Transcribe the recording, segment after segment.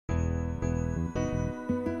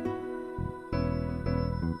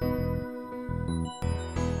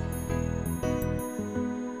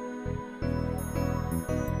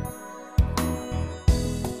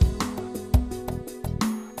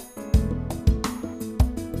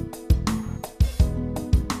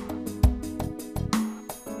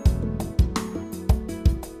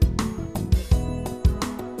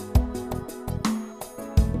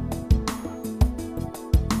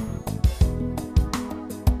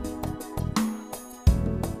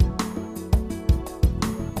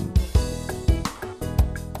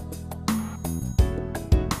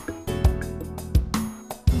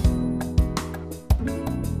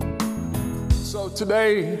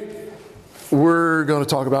today we're going to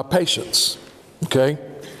talk about patience, okay?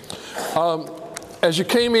 As you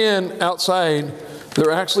came in outside,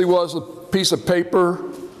 there actually was a piece of paper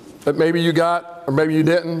that maybe you got or maybe you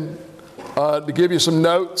didn't to give you some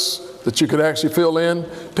notes that you could actually fill in,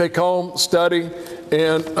 take home, study,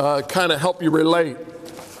 and kind of help you relate.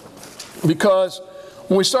 Because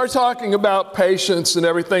when we start talking about patience and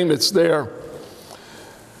everything that's there,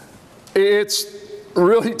 it's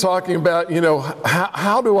really talking about,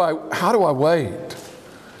 how do I wait?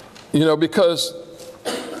 Because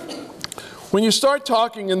when you start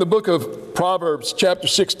talking in the book of Proverbs, chapter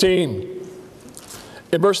 16,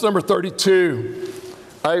 in verse number 32,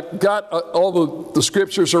 I've got all the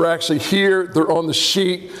scriptures are actually here. They're on the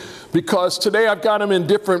sheet because today I've got them in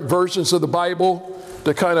different versions of the Bible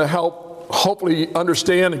to kind of help hopefully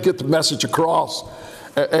understand and get the message across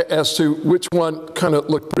as to which one kind of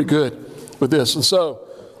looked pretty good with this. And so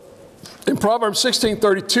in Proverbs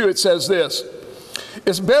 16:32 it says this: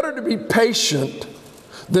 it's better to be patient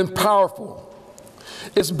than powerful.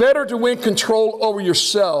 It's better to win control over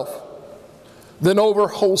yourself than over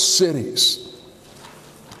whole cities.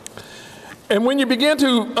 And when you begin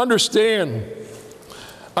to understand,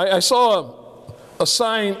 I saw a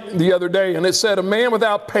sign the other day, and it said, a man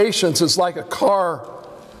without patience is like a car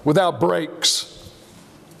without brakes.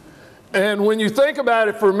 And when you think about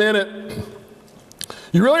it for a minute,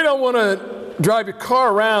 you really don't want to drive your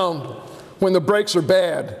car around when the brakes are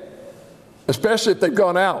bad, especially if they've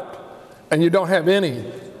gone out and you don't have any.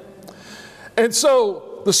 And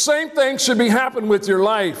so the same thing should be happening with your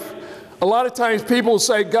life. A lot of times people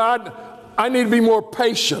say, God, I need to be more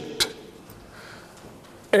patient.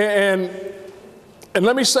 And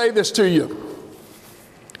let me say this to you.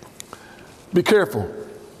 Be careful.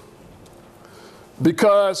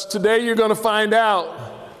 Because today you're going to find out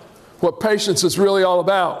what patience is really all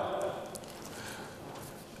about.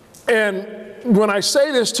 And when I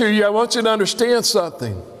say this to you, I want you to understand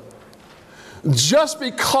something. Just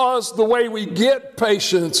because the way we get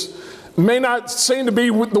patience may not seem to be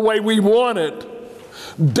the way we want it,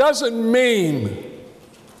 doesn't mean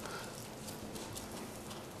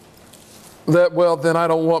that, well, then I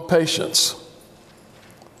don't want patience.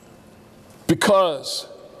 Because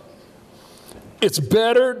it's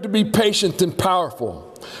better to be patient than powerful.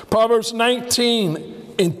 Proverbs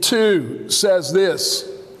 19:2 says this: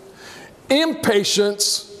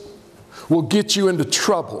 impatience will get you into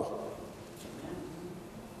trouble.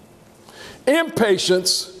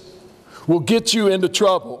 Impatience will get you into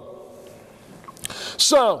trouble.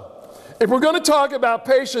 So, if we're going to talk about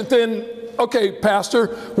patience, then, okay,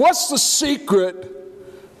 Pastor, what's the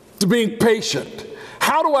secret to being patient?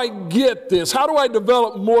 How do I get this? How do I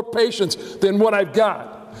develop more patience than what I've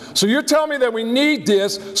got? So you're telling me that we need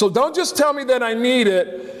this, so don't just tell me that I need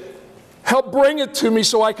it. Help bring it to me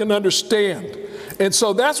so I can understand. And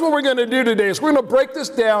so that's what we're going to do today, is we're going to break this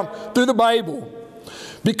down through the Bible.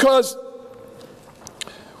 Because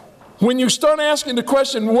when you start asking the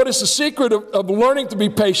question, what is the secret of learning to be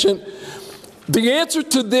patient? The answer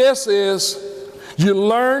to this is you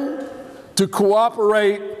learn to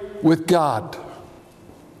cooperate with God.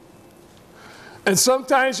 And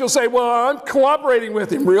sometimes you'll say, well, I'm cooperating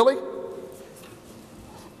with Him. Really?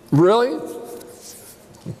 Really?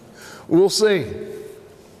 We'll see.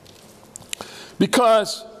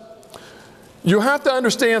 Because you have to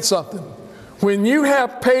understand something. When you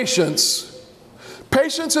have patience,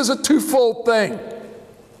 patience is a twofold thing.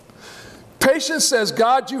 Patience says,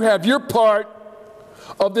 God, you have your part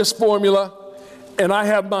of this formula, and I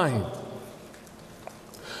have mine.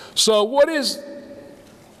 So what is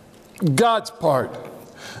God's part?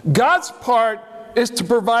 God's part is to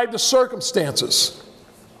provide the circumstances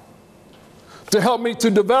to help me to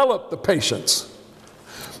develop the patience.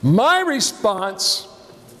 My response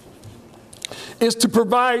is to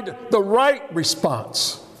provide the right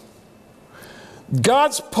response.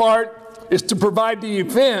 God's part is to provide the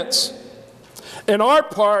events, and our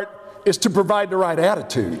part is to provide the right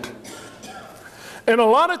attitude. And a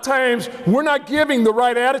lot of times, we're not giving the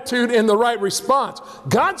right attitude and the right response.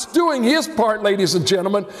 God's doing His part, ladies and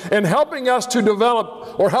gentlemen, and helping us to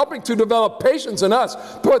develop, or helping to develop patience in us.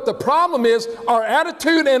 But the problem is, our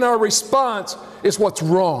attitude and our response is what's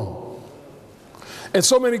wrong. And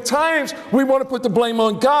so many times, we want to put the blame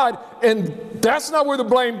on God, and that's not where the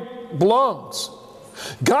blame belongs.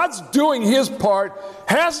 God's doing His part,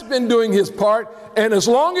 has been doing His part, and as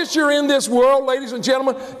long as you're in this world, ladies and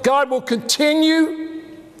gentlemen, God will continue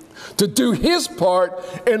to do His part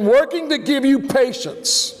in working to give you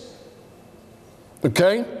patience.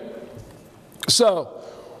 Okay? So,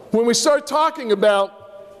 when we start talking about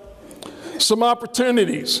some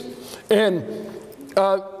opportunities, and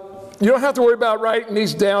You don't have to worry about writing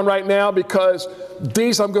these down right now, because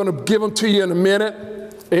these I'm going to give them to you in a minute,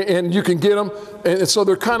 and you can get them. And so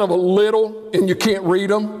they're kind of a little, and you can't read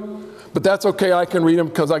them. But that's okay, I can read them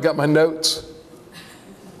because I got my notes.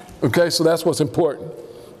 Okay, so that's what's important.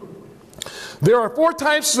 There are 4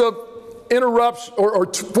 types of interruption,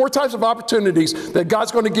 or 4 types of opportunities that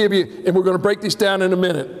God's going to give you, and we're going to break these down in a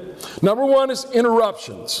minute. Number 1 is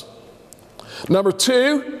interruptions. Number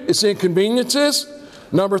 2 is inconveniences.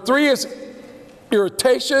 Number 3 is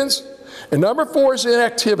irritations. And number 4 is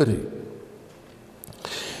inactivity.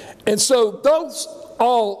 And so those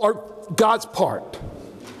all are God's part,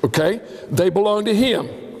 okay? They belong to Him.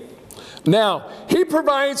 Now, He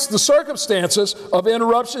provides the circumstances of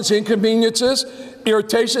interruptions, inconveniences,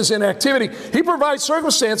 irritations, inactivity. He provides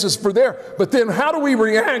circumstances for there, but then how do we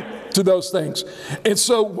react to those things? And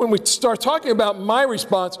so when we start talking about my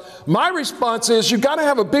response is you've got to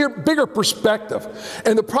have a bigger perspective.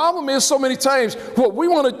 And the problem is, so many times what we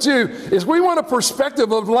want to do is we want a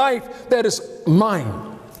perspective of life that is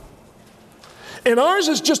mine. And ours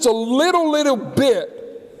is just a little bit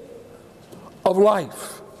of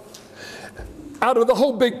life out of the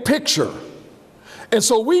whole big picture. And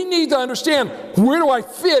so we need to understand, where do I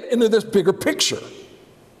fit into this bigger picture?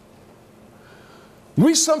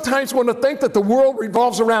 We sometimes want to think that the world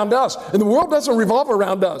revolves around us, and the world doesn't revolve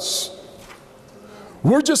around us.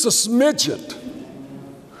 We're just a smidgen,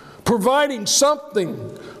 providing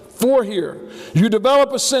something for here. You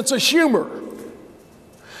develop a sense of humor.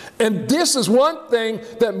 And this is one thing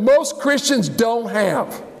that most Christians don't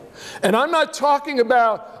have. And I'm not talking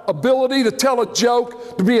about ability to tell a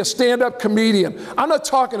joke, to be a stand-up comedian. I'm not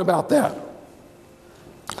talking about that.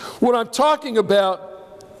 What I'm talking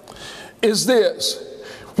about is this.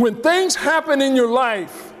 When things happen in your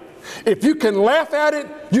life, if you can laugh at it,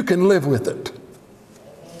 you can live with it.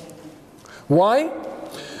 Why?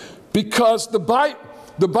 Because the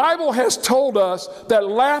Bible has told us that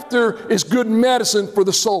laughter is good medicine for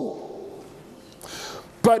the soul.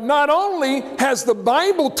 But not only has the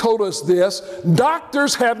Bible told us this,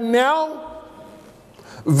 doctors have now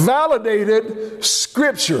validated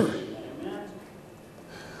Scripture.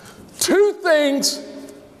 Two things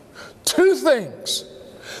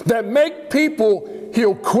that make people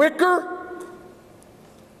heal quicker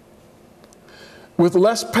with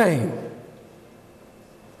less pain.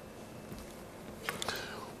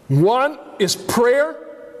 One is prayer.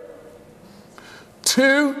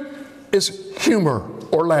 2 is humor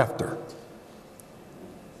or laughter.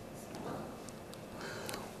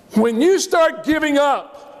 When you start giving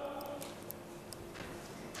up,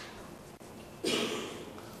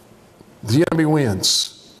 the enemy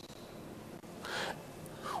wins.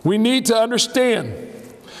 We need to understand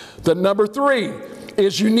that number 3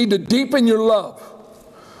 is you need to deepen your love.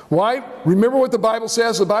 Why? Remember what the Bible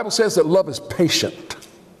says? The Bible says that love is patient.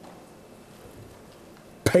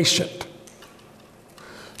 Patient.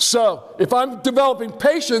 So, if I'm developing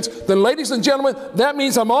patience, then ladies and gentlemen, that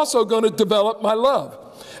means I'm also going to develop my love.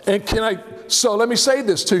 And so let me say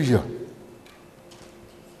this to you.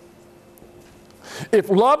 If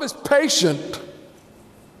love is patient,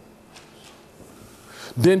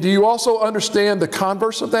 then do you also understand the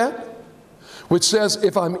converse of that? Which says,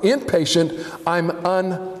 if I'm impatient, I'm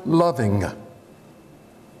unloving.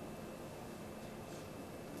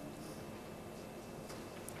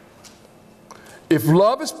 If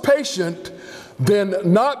love is patient, then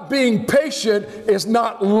not being patient is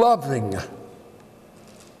not loving.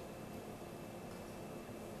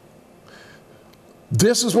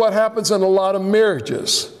 This is what happens in a lot of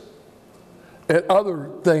marriages and other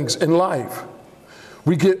things in life.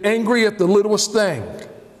 We get angry at the littlest thing,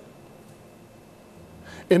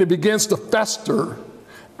 and it begins to fester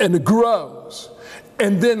and it grows.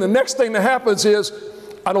 And then the next thing that happens is,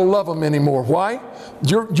 I don't love them anymore. Why?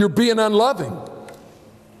 You're being unloving.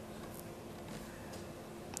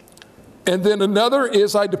 And then another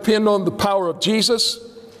is, I depend on the power of Jesus,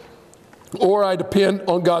 or I depend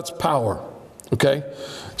on God's power. Okay?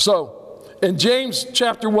 So, in James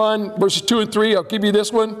chapter 1, verses 2 and 3, I'll give you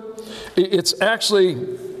this one. It's actually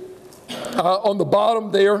on the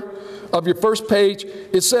bottom there of your first page.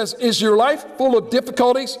 It says, is your life full of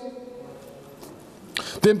difficulties?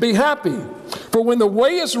 Then be happy. For when the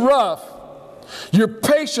way is rough, your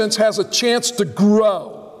patience has a chance to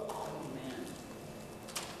grow.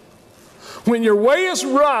 When your way is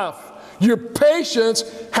rough, your patience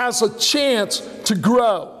has a chance to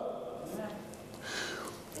grow.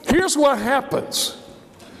 Here's what happens.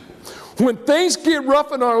 When things get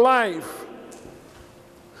rough in our life,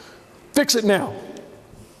 fix it now.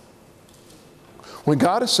 When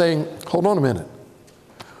God is saying, hold on a minute.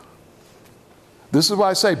 This is why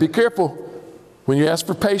I say, be careful when you ask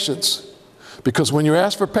for patience. Because when you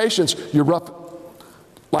ask for patience, you're rough.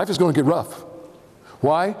 Life is going to get rough.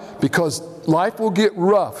 Why? Because life will get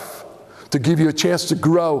rough to give you a chance to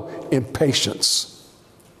grow in patience.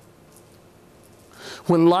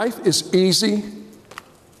 When life is easy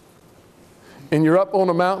and you're up on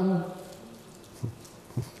a mountain,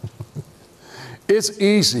 it's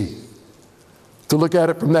easy to look at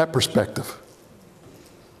it from that perspective.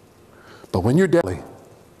 But when you're down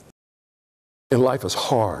and life is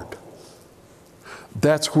hard,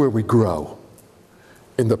 that's where we grow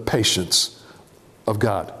in the patience of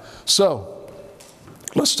God. So,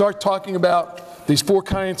 let's start talking about these 4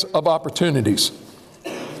 kinds of opportunities.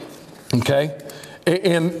 Okay?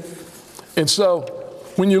 And so,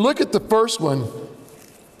 when you look at the first one,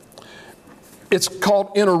 it's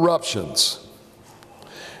called interruptions.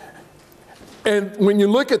 And when you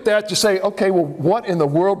look at that, you say, okay, well, what in the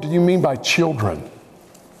world do you mean by children?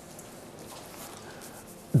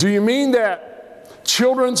 Do you mean that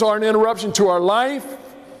children are an interruption to our life?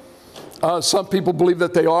 Some people believe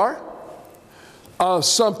that they are.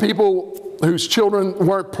 Some people whose children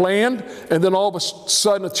weren't planned, and then all of a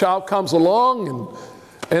sudden a child comes along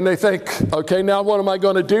and they think, okay, now what am I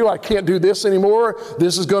going to do? I can't do this anymore.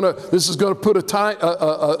 This is going to put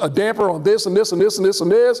a damper on this and this and this and this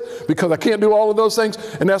and this because I can't do all of those things.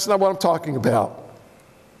 And that's not what I'm talking about.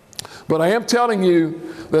 But I am telling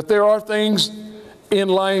you that there are things in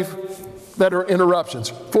life that are interruptions.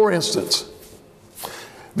 For instance,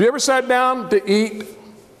 have you ever sat down to eat?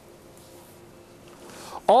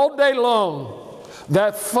 All day long,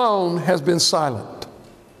 that phone has been silent.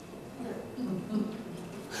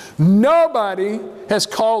 Nobody has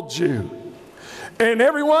called you. And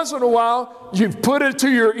every once in a while, you've put it to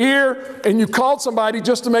your ear and you've called somebody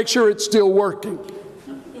just to make sure it's still working.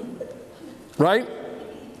 Right?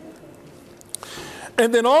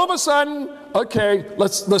 And then all of a sudden, okay,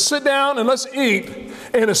 let's sit down and let's eat.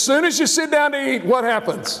 And as soon as you sit down to eat, what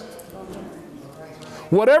happens?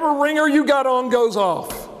 Whatever ringer you got on goes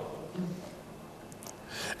off.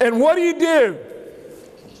 And what do?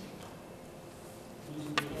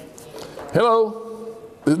 Hello?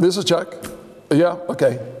 This is Chuck. Yeah?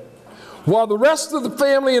 Okay. While the rest of the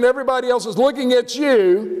family and everybody else is looking at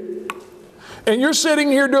you, and you're sitting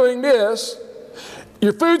here doing this,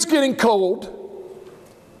 your food's getting cold,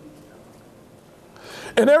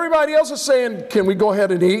 and everybody else is saying, can we go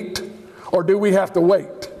ahead and eat? Or do we have to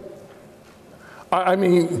wait? I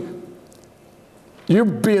mean, you're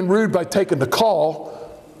being rude by taking the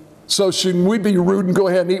call, so shouldn't we be rude and go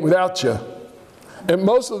ahead and eat without you? And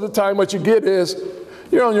most of the time what you get is,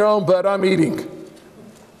 you're on your own, bud, I'm eating.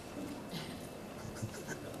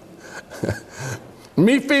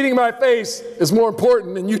 Me feeding my face is more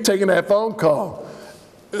important than you taking that phone call.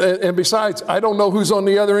 And besides, I don't know who's on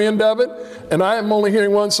the other end of it, and I am only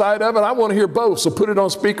hearing one side of it. I want to hear both, so put it on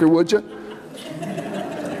speaker, would you?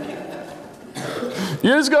 You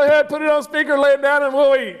just go ahead, put it on speaker, lay it down, and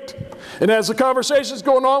we'll eat. And as the conversation's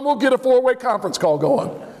going on, we'll get a 4-way conference call going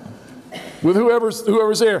with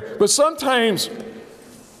whoever's there. But sometimes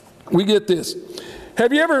we get this.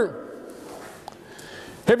 Have you ever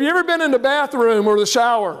been in the bathroom or the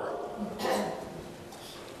shower?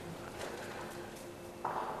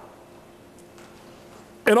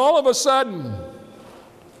 And all of a sudden,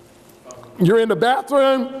 you're in the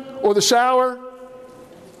bathroom or the shower,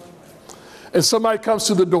 and somebody comes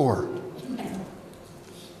to the door.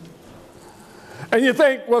 And you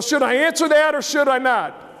think, well, should I answer that or should I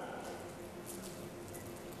not?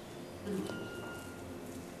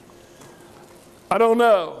 I don't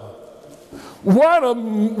know.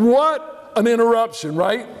 What an interruption,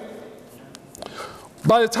 right?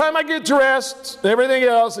 By the time I get dressed and everything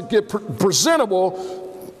else and get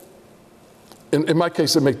presentable, in my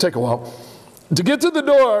case it may take a while, to get to the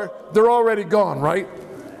door, they're already gone, right?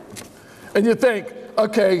 And you think,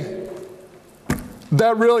 okay,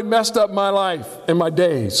 that really messed up my life and my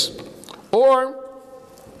days. Or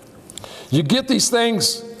you get these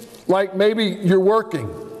things like maybe you're working.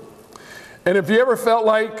 And if you ever felt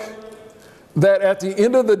like that at the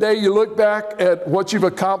end of the day you look back at what you've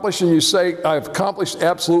accomplished and you say, I've accomplished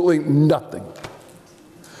absolutely nothing.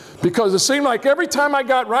 Because it seemed like every time I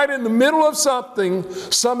got right in the middle of something,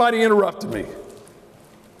 somebody interrupted me.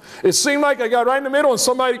 It seemed like I got right in the middle and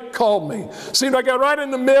somebody called me. It seemed like I got right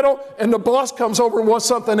in the middle and the boss comes over and wants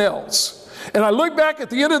something else. And I look back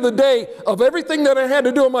at the end of the day of everything that I had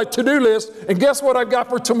to do on my to-do list, and guess what I've got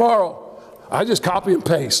for tomorrow? I just copy and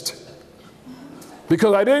paste.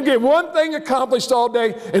 Because I didn't get one thing accomplished all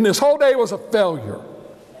day, and this whole day was a failure.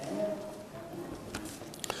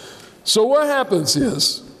 So what happens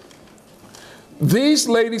is, These,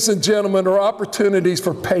 ladies and gentlemen, are opportunities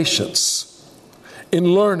for patience in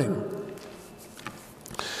learning.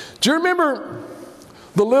 Do you remember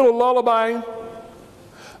the little lullaby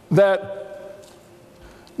that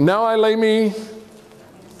now I lay me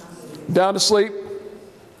down to sleep,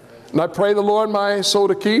 and I pray the Lord my soul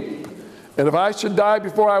to keep, and if I should die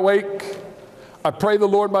before I wake, I pray the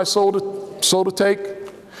Lord my soul to take?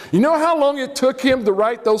 You know how long it took him to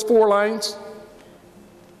write those 4 lines?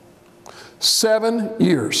 7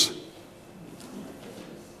 years.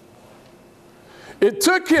 It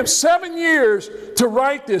took him 7 years to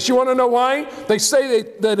write this. You want to know why? They say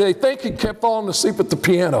that they think he kept falling asleep at the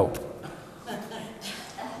piano.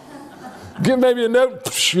 Give maybe a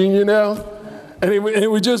note, you know, and it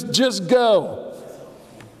would just go.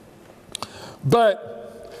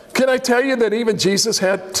 But can I tell you that even Jesus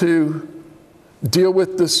had to deal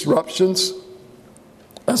with disruptions?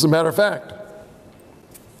 As a matter of fact,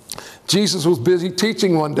 Jesus was busy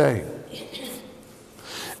teaching one day.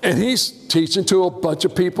 And he's teaching to a bunch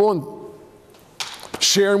of people and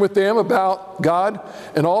sharing with them about God.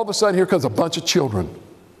 And all of a sudden, here comes a bunch of children.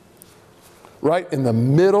 Right in the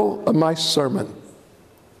middle of my sermon.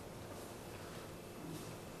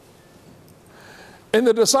 And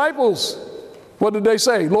the disciples, what did they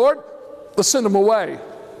say? Lord, let's send them away.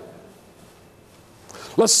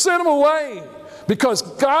 Let's send them away. Because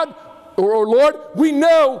God, or Lord, we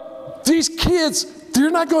know these kids, they're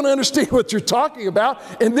not going to understand what you're talking about,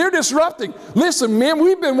 and they're disrupting. Listen, man,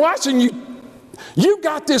 we've been watching you. You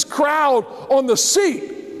got this crowd on the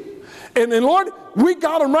seat. And then, Lord, we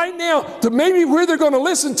got them right now to maybe where they're going to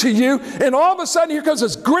listen to you, and all of a sudden here comes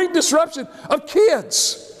this great disruption of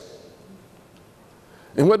kids.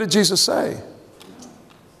 And what did Jesus say?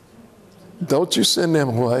 Don't you send them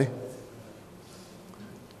away.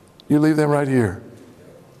 You leave them right here.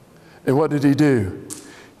 And what did he do?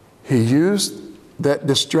 He used that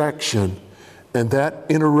distraction and that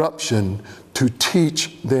interruption to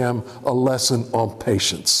teach them a lesson on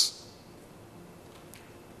patience.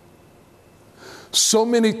 So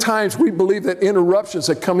many times we believe that interruptions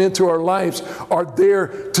that come into our lives are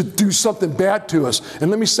there to do something bad to us.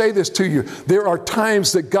 And let me say this to you. There are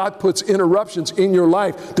times that God puts interruptions in your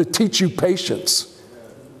life to teach you patience.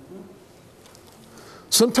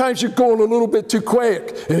 Sometimes you're going a little bit too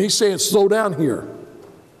quick, and he's saying, slow down here.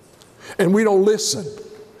 And we don't listen.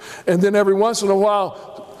 And then every once in a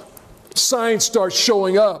while, signs start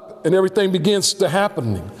showing up, and everything begins to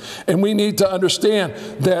happen. And we need to understand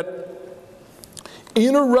that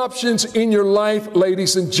interruptions in your life,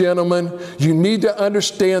 ladies and gentlemen, you need to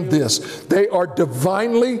understand this. They are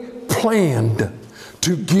divinely planned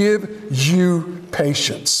to give you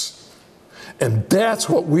patience. And that's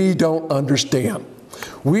what we don't understand.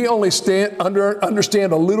 We only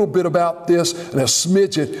understand a little bit about this and a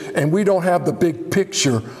smidget, and we don't have the big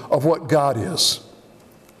picture of what God is.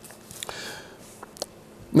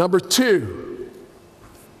 Number 2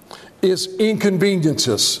 is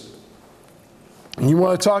inconveniences. And you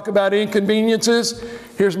want to talk about inconveniences?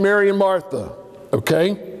 Here's Mary and Martha,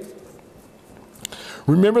 okay?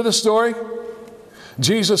 Remember the story?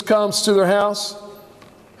 Jesus comes to their house,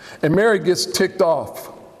 and Mary gets ticked off.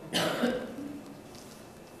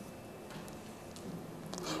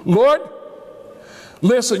 Lord,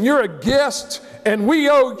 listen, you're a guest, and we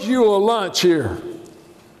owe you a lunch here.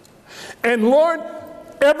 And Lord,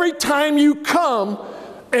 every time you come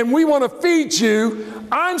and we want to feed you,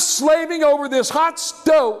 I'm slaving over this hot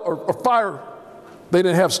stove, or fire. They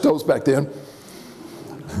didn't have stoves back then.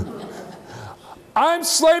 I'm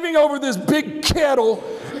slaving over this big kettle,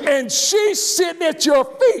 and she's sitting at your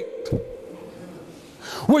feet.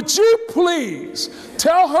 Would you please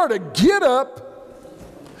tell her to get up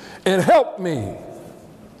and help me?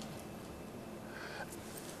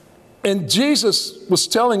 And Jesus was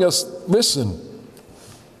telling us, listen,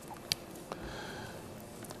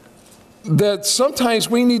 that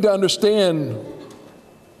sometimes we need to understand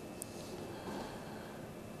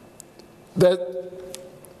that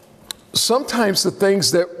sometimes the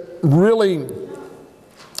things that really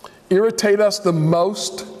irritate us the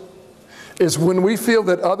most is when we feel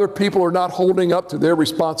that other people are not holding up to their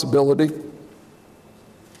responsibility.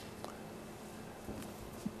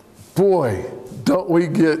 Boy, don't we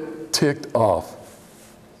get ticked off.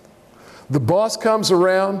 The boss comes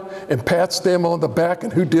around and pats them on the back,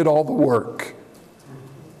 and who did all the work?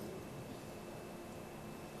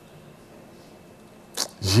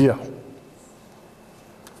 Yeah.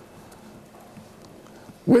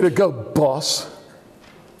 Way to go, boss.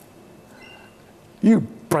 You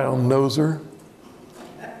brown noser.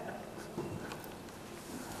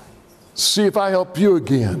 See if I help you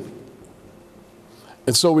again.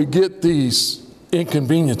 And so we get these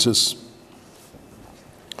inconveniences.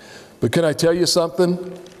 But can I tell you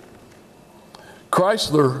something?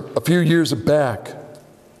 Chrysler, a few years back,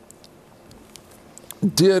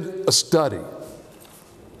 did a study.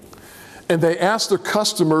 And they asked their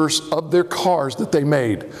customers of their cars that they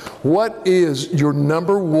made, what is your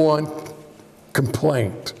number one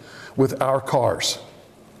complaint with our cars?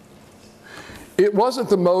 It wasn't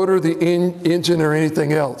the motor, the engine, or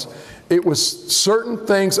anything else. It was certain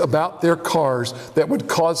things about their cars that would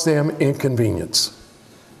cause them inconvenience.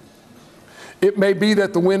 It may be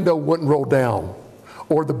that the window wouldn't roll down,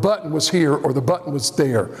 or the button was here, or the button was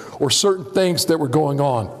there, or certain things that were going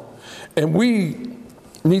on. And we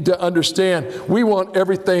need to understand, we want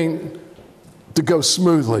everything to go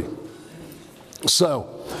smoothly. So,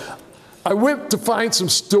 I went to find some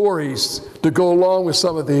stories to go along with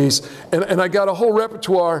some of these, and I got a whole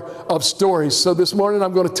repertoire of stories. So this morning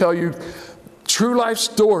I'm going to tell you true life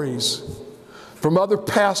stories from other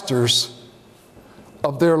pastors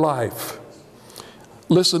of their life.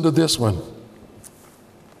 Listen to this one.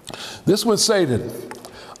 This one stated,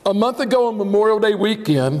 a month ago on Memorial Day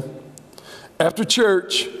weekend, after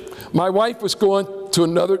church, my wife was going to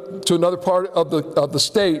another part of the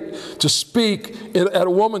state to speak at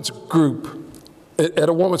a woman's group.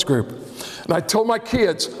 And I told my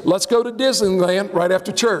kids, let's go to Disneyland right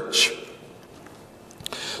after church.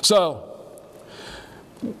 So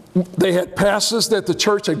they had passes that the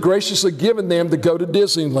church had graciously given them to go to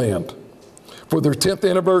Disneyland for their 10th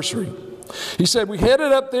anniversary. He said, we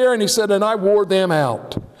headed up there, and he said, and I wore them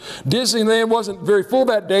out. Disneyland wasn't very full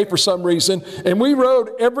that day for some reason, and we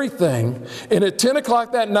rode everything. And at 10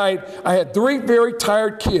 o'clock that night, I had 3 very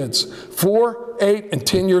tired kids, 4, 8, and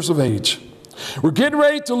 10 years of age. We're getting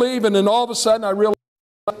ready to leave, and then all of a sudden I realized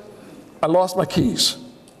I lost my keys.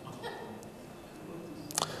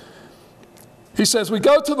 He says, we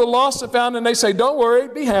go to the lost and found, and they say, don't worry,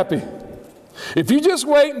 be happy. If you just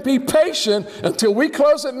wait and be patient until we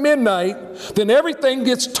close at midnight, then everything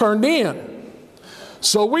gets turned in.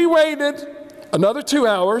 So we waited another 2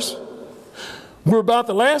 hours. We're about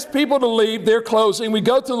the last people to leave. They're closing. We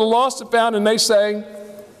go to the lost and found, and they say,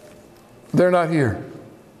 they're not here.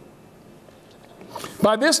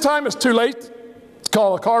 By this time, it's too late to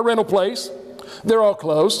call a car rental place. They're all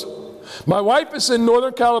closed. My wife is in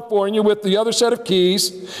Northern California with the other set of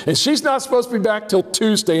keys, and she's not supposed to be back till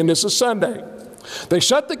Tuesday, and this is Sunday. They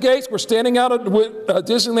shut the gates. We're standing out at the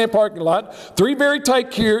Disneyland parking lot. 3 very tight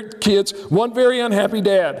kids, 1 very unhappy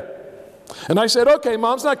dad. And I said, okay,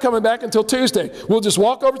 Mom's not coming back until Tuesday. We'll just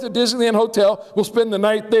walk over to the Disneyland Hotel. We'll spend the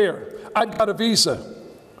night there. I got a visa.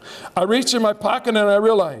 I reached in my pocket, and I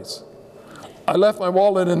realized I left my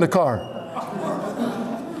wallet in the car.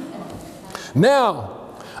 Now,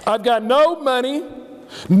 I've got no money,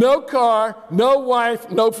 no car, no wife,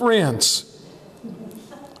 no friends.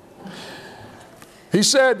 He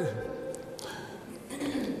said,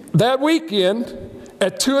 that weekend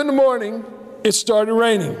at 2 in the morning, it started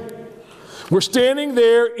raining. We're standing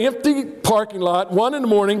there, empty parking lot, 1 in the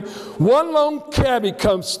morning. 1 lone cabbie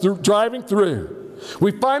comes through, driving through.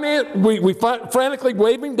 We frantically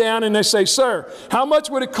wave him down, and they say, sir, how much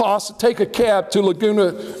would it cost to take a cab to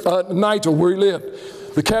Laguna Nigel, where he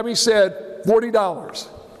lived? The cabbie said, $40.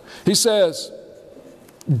 He says,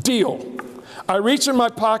 deal. I reached in my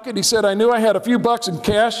pocket. He said, I knew I had a few bucks in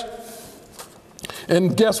cash.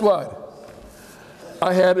 And guess what?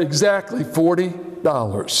 I had exactly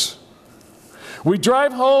 $40. We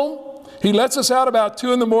drive home. He lets us out about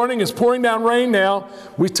 2 in the morning. It's pouring down rain now.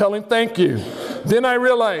 We tell him thank you. Then I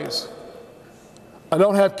realize I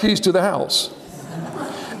don't have keys to the house.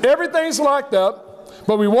 Everything's locked up,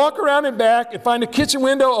 but we walk around and back and find the kitchen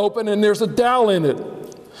window open, and there's a dowel in it.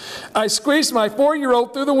 I squeeze my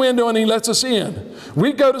 4-year-old through the window, and he lets us in.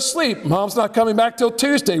 We go to sleep. Mom's not coming back till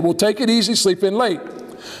Tuesday. We'll take it easy, sleep in late.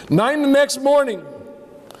 9 the next morning,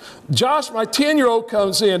 Josh, my 10-year-old,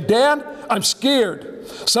 comes in. Dad, I'm scared.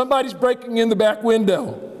 Somebody's breaking in the back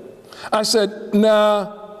window. I said,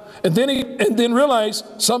 nah. And then realized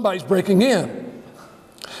somebody's breaking in.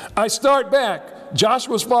 I start back.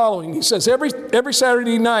 Joshua's following. He says, every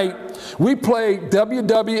Saturday night, we play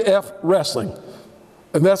WWF wrestling.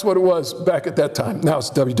 And that's what it was back at that time. Now it's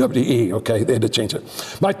WWE, okay? They had to change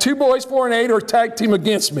it. My 2 boys, 4 and 8, are a tag team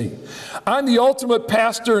against me. I'm the ultimate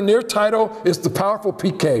pastor, and their title is the Powerful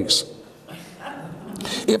PKs.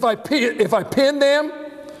 If I pin them,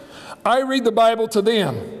 I read the Bible to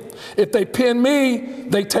them. If they pin me,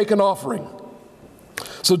 they take an offering.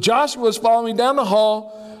 So Joshua is following me down the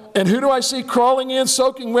hall, and who do I see crawling in,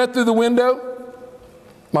 soaking wet through the window?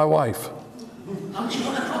 My wife.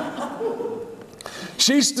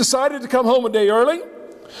 She's decided to come home a day early.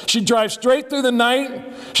 She drives straight through the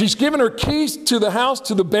night. She's given her keys to the house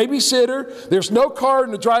to the babysitter. There's no car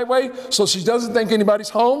in the driveway, so she doesn't think anybody's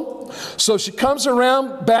home. So she comes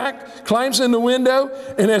around back, climbs in the window,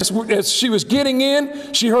 and as she was getting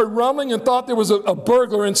in, she heard rumbling and thought there was a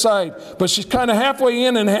burglar inside. But she's kind of halfway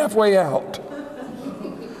in and halfway out.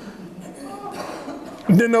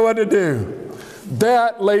 Didn't know what to do.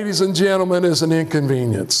 That, ladies and gentlemen, is an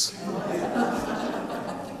inconvenience.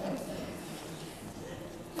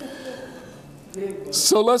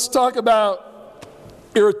 So let's talk about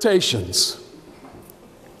irritations.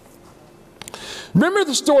 Remember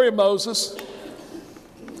the story of Moses?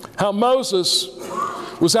 How Moses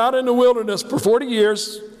was out in the wilderness for 40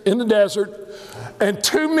 years in the desert, and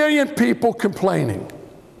 2 million people complaining.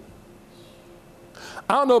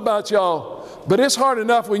 I don't know about y'all, but it's hard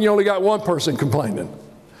enough when you only got one person complaining.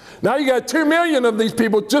 Now you got 2 million of these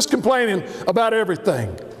people just complaining about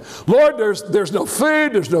everything. Lord, there's no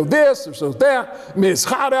food, there's no this, there's no that. I mean, it's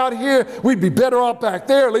hot out here. We'd be better off back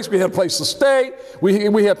there. At least we had a place to stay.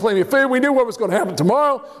 We had plenty of food. We knew what was going to happen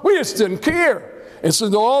tomorrow. We just didn't care. And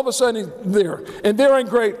so all of a sudden they're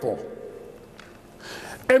ungrateful.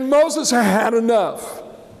 And Moses had enough.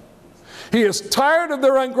 He is tired of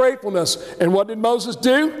their ungratefulness. And what did Moses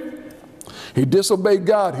do? He disobeyed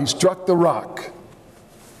God. He struck the rock.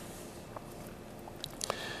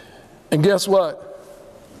 And guess what?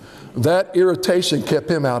 That irritation kept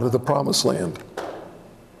him out of the promised land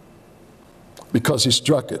because he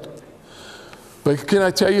struck it. But can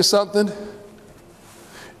I tell you something?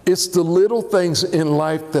 It's the little things in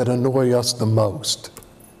life that annoy us the most,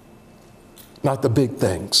 not the big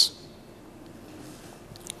things.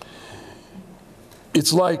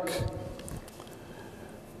 It's like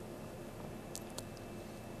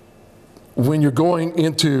when you're going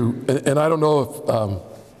into, and I don't know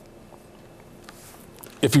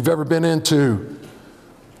if you've ever been into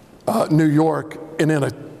New York and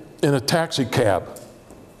in a taxi cab.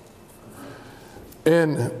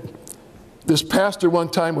 And this pastor one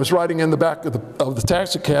time was riding in the back of the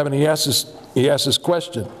taxi cab, and he asked this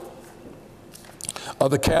question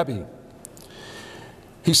of the cabbie.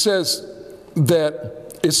 He says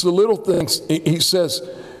that it's the little things. He says,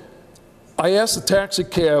 I asked the taxi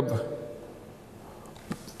cab,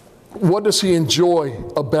 what does he enjoy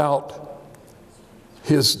about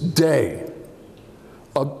his day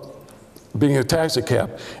of being a taxi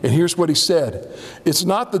cab? And here's what he said. It's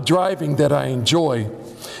not the driving that I enjoy,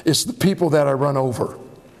 it's the people that I run over.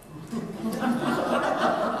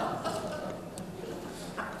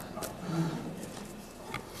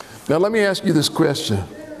 Now let me ask you this question.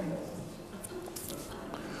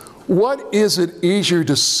 What is it easier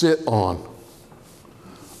to sit on?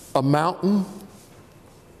 A mountain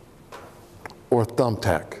or a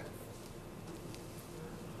thumbtack?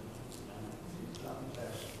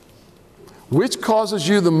 Which causes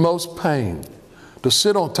you the most pain? To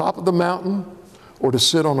sit on top of the mountain or to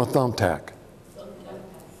sit on a thumbtack?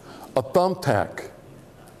 A thumbtack.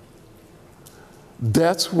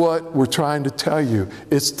 That's what we're trying to tell you.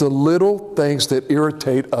 It's the little things that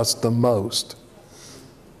irritate us the most.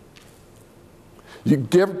 You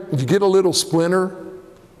get a little splinter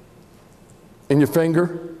in your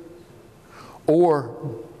finger,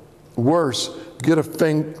 or worse, get a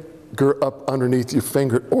finger up underneath your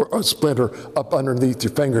finger, or a splinter up underneath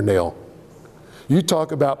your fingernail. You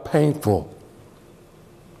talk about painful.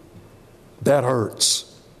 That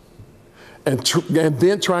hurts. And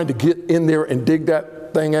then trying to get in there and dig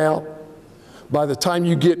that thing out, by the time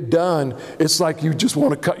you get done, it's like you just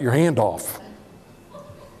want to cut your hand off.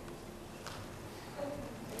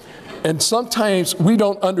 And sometimes we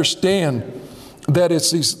don't understand that it's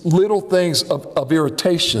these little things of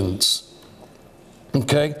irritations.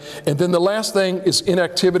 Okay, and then the last thing is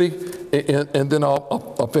inactivity, and then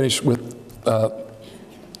I'll finish with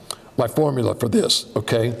my formula for this.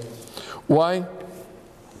 Okay, why?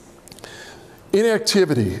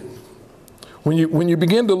 Inactivity. When you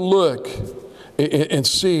begin to look and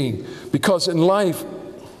see, because in life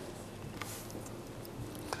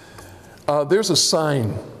there's a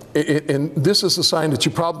sign, and this is a sign that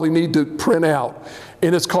you probably need to print out,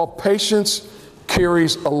 and it's called patience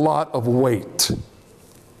carries a lot of weight.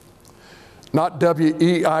 Not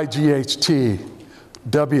W-E-I-G-H-T,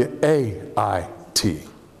 W-A-I-T.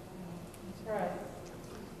 Right.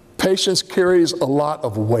 Patience carries a lot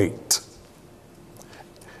of weight.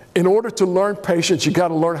 In order to learn patience, you got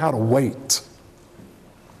to learn how to wait.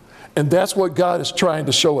 And that's what God is trying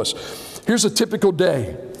to show us. Here's a typical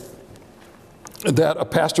day that a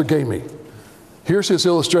pastor gave me. Here's his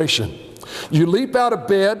illustration. You leap out of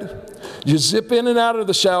bed, You zip in and out of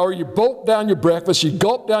the shower, you bolt down your breakfast, you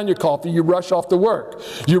gulp down your coffee, you rush off to work.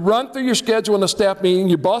 You run through your schedule in a staff meeting,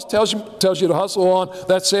 your boss tells you to hustle on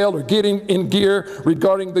that sale or get in gear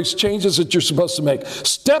regarding these changes that you're supposed to make.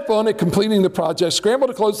 Step on it, completing the project, scramble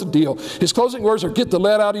to close the deal. His closing words are, get the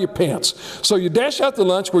lead out of your pants. So you dash out to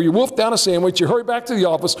lunch where you wolf down a sandwich, you hurry back to the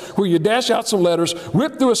office where you dash out some letters,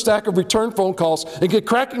 rip through a stack of return phone calls, and get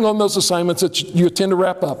cracking on those assignments that you intend to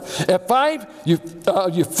wrap up. At 5, you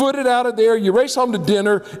foot it out of there, you race home to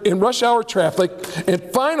dinner in rush hour traffic, and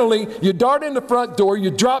finally, you dart in the front door,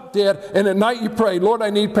 you drop dead, and at night you pray, Lord, I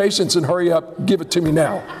need patience, and hurry up, give it to me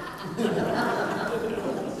now.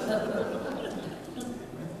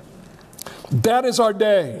 That is our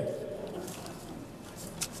day.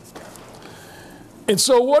 And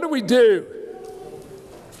so what do?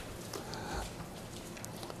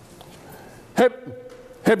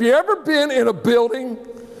 Have you ever been in a building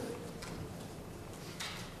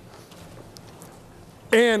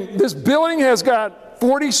and this building has got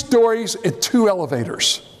 40 stories and 2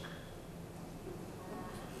 elevators?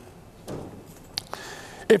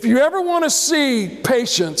 If you ever want to see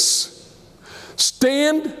patience,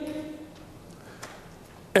 stand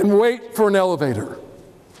and wait for an elevator.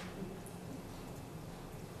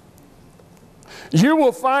 You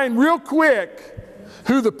will find real quick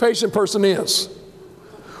who the patient person is.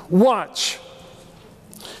 Watch.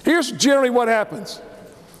 Here's generally what happens.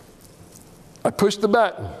 I push the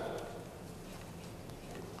button.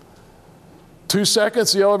 2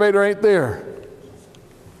 seconds, the elevator ain't there.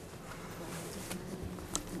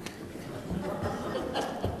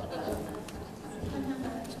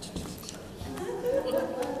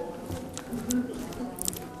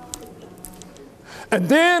 And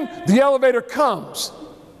then the elevator comes,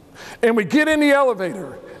 and we get in the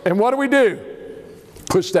elevator, and what do?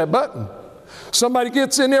 Push that button. Somebody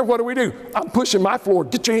gets in there, what do? I'm pushing my floor.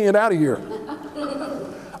 Get your hand out of here.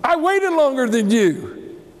 I waited longer than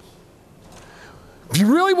you. If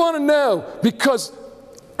you really want to know, because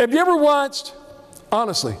have you ever watched,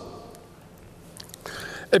 honestly,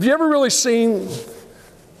 have you ever really seen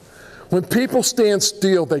when people stand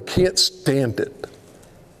still, they can't stand it?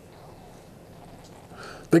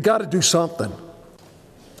 They got to do something.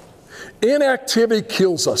 Inactivity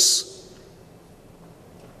kills us.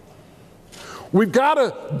 We've got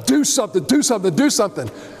to do something.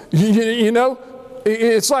 You know,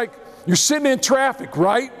 it's like you're sitting in traffic,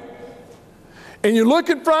 right? And you look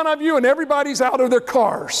in front of you and everybody's out of their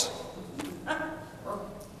cars.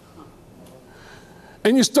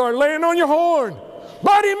 And you start laying on your horn.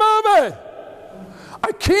 Buddy, move it.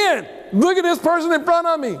 I can't. Look at this person in front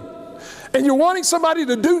of me. And you're wanting somebody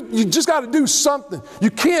to do, you just got to do something. You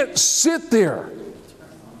can't sit there.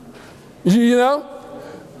 You know?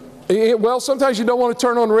 Well, sometimes you don't want to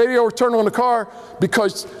turn on the radio or turn on the car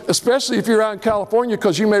because, especially if you're out in California,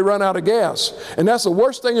 because you may run out of gas. And that's the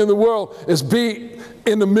worst thing in the world is be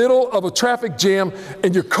in the middle of a traffic jam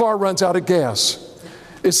and your car runs out of gas.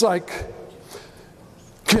 It's like,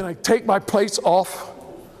 can I take my plates off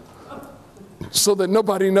so that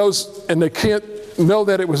nobody knows and they can't know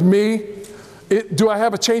that it was me? Do I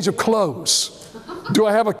have a change of clothes? Do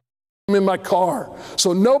I have a in my car?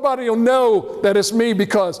 So nobody will know that it's me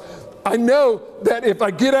because I know that if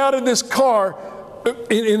I get out of this car and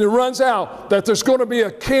it runs out, that there's going to be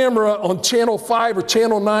a camera on channel 5 or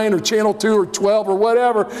channel 9 or channel 2 or 12 or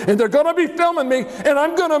whatever, and they're going to be filming me, and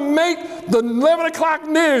I'm going to make the 11 o'clock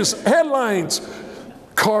news headlines.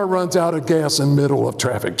 Car runs out of gas in the middle of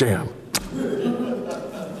traffic jam.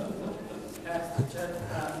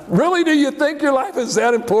 Really, do you think your life is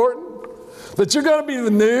that important? That you're going to be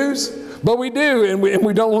the news? But we do, and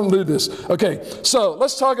we don't want to do this. Okay, so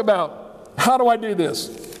let's talk about how do I do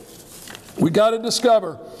this? We got to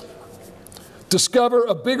discover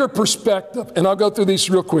a bigger perspective, and I'll go through these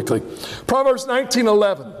real quickly. Proverbs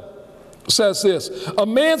 19:11 says this, a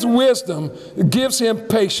man's wisdom gives him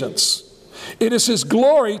patience. It is his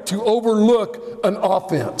glory to overlook an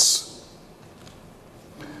offense.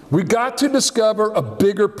 We got to discover a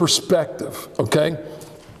bigger perspective, okay?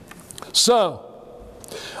 So,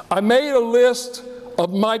 I made a list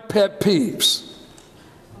of my pet peeves.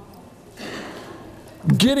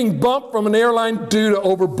 Getting bumped from an airline due to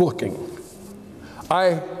overbooking.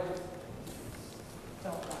 I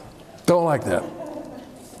don't like that.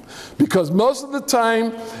 Because most of the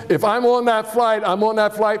time, if I'm on that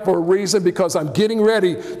flight for a reason because I'm getting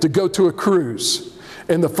ready to go to a cruise.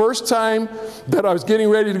 And the first time that I was getting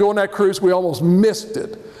ready to go on that cruise, we almost missed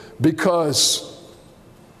it because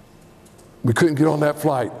we couldn't get on that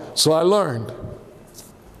flight. So I learned,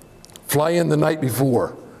 fly in the night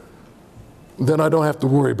before. Then I don't have to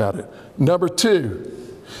worry about it. Number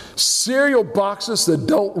 2, cereal boxes that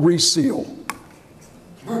don't reseal.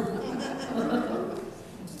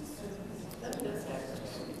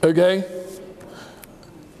 Okay?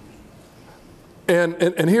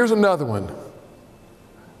 And here's another one.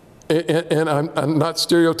 And I'm not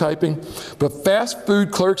stereotyping, but fast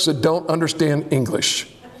food clerks that don't understand English.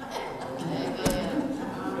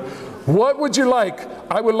 What would you like?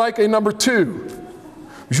 I would like a number 2.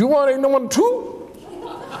 You want a number 2?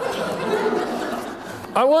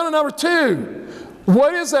 I want a number 2.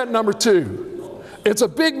 What is that number 2? It's a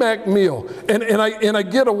Big Mac meal, and I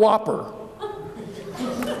get a Whopper.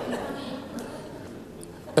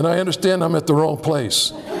 And I understand I'm at the wrong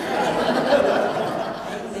place.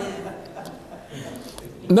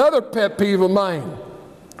 Another pet peeve of mine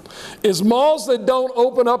is malls that don't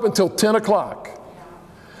open up until 10 o'clock.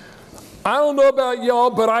 I don't know about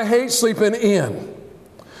y'all, but I hate sleeping in.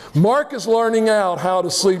 Mark is learning out how to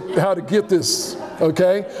sleep, how to get this,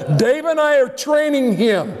 okay? Dave and I are training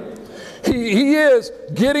him. He is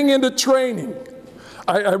getting into training.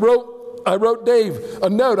 I wrote Dave a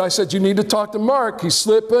note. I said, you need to talk to Mark. He's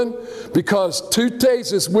slipping because 2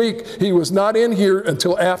 days this week he was not in here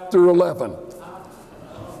until after 11.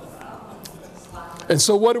 And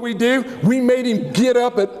so what do? We made him get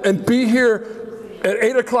up and be here at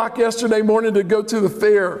 8 o'clock yesterday morning to go to the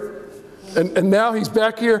fair. And now he's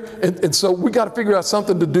back here. And so we got to figure out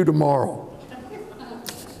something to do tomorrow.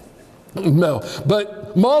 No,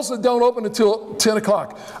 but malls that don't open until 10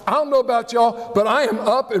 o'clock. I don't know about y'all, but I am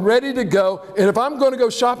up and ready to go. And if I'm going to go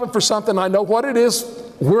shopping for something, I know what it is,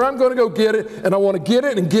 where I'm going to go get it, and I want to get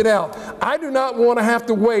it and get out. I do not want to have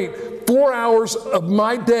to wait 4 hours of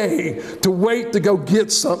my day to wait to go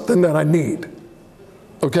get something that I need.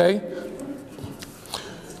 Okay?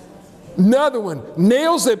 Another one,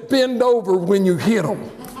 nails that bend over when you hit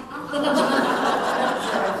them.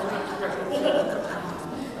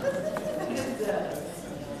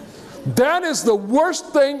 That is the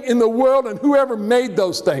worst thing in the world, and whoever made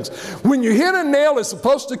those things. When you hit a nail, it's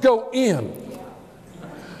supposed to go in.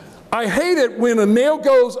 I hate it when a nail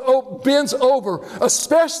bends over,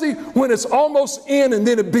 especially when it's almost in and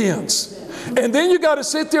then it bends. And then you got to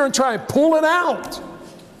sit there and try and pull it out.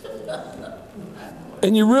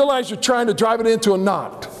 And you realize you're trying to drive it into a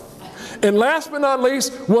knot. And last but not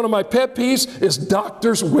least, one of my pet peeves is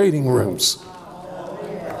doctors' waiting rooms.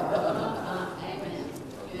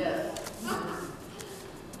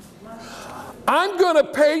 I'm going to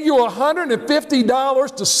pay you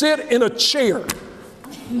 $150 to sit in a chair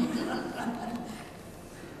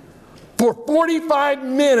for 45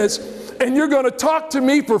 minutes, and you're going to talk to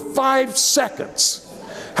me for 5 seconds.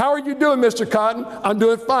 How are you doing, Mr. Cotton? I'm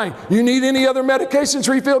doing fine. You need any other medications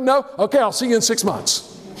refilled? No? Okay, I'll see you in 6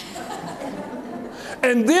 months.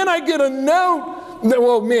 And then I get a note.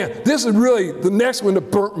 Well, man, this is really the next one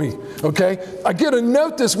that burnt me, okay? I get a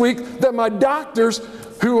note this week that my doctors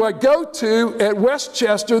who I go to at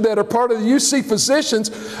Westchester that are part of the UC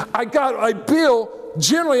Physicians, I got a bill.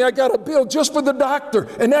 Generally, I got a bill just for the doctor,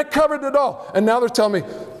 and that covered it all. And now they're telling me,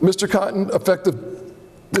 Mr. Cotton, effective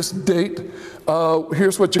this date,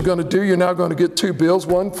 here's what you're going to do. You're now going to get 2 bills,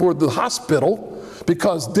 one for the hospital,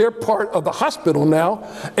 because they're part of the hospital now,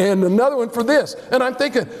 and another one for this. And I'm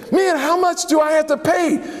thinking, man, how much do I have to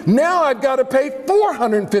pay? Now I've got to pay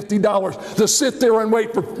 $450 to sit there and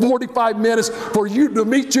wait for 45 minutes for you to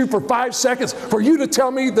meet you for 5 seconds, for you to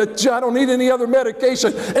tell me that I don't need any other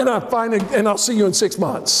medication, and I'm fine, and I'll see you in 6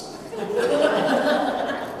 months.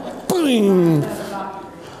 Boom.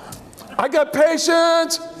 I got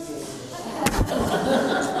patience.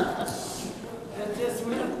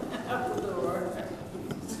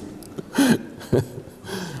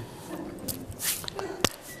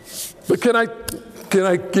 But can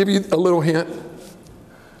I give you a little hint?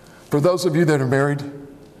 For those of you that are married,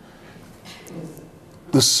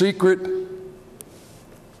 the secret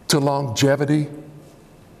to longevity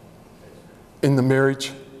in the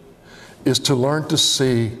marriage is to learn to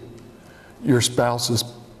see your spouse's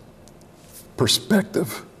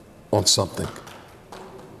perspective on something.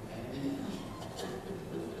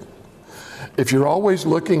 If you're always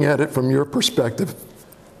looking at it from your perspective,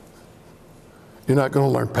 you're not going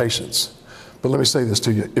to learn patience. But let me say this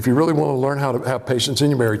to you. If you really want to learn how to have patience in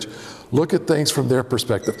your marriage, look at things from their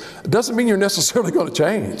perspective. It doesn't mean you're necessarily going to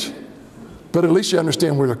change, but at least you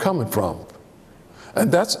understand where they're coming from.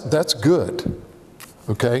 And that's good,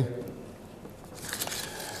 okay?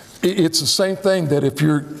 It's the same thing that if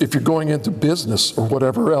you're going into business or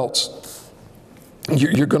whatever else,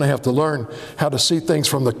 you're going to have to learn how to see things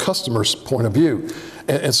from the customer's point of view.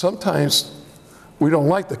 And sometimes we don't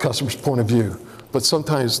like the customer's point of view, but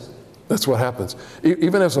sometimes that's what happens.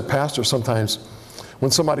 Even as a pastor, sometimes when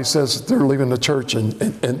somebody says they're leaving the church and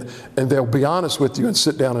they'll be honest with you and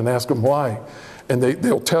sit down and ask them why, and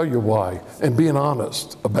they'll tell you why, and being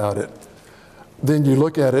honest about it, then you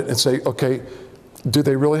look at it and say, okay, do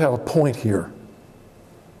they really have a point here?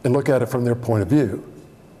 And look at it from their point of view.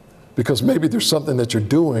 Because maybe there's something that you're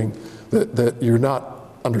doing that you're not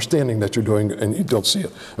understanding that you're doing and you don't see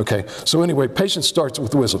it. Okay, so anyway, patience starts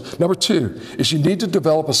with wisdom. Number 2 is you need to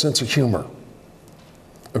develop a sense of humor.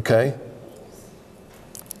 Okay?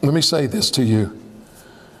 Let me say this to you.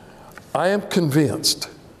 I am totally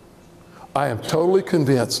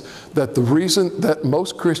convinced that the reason that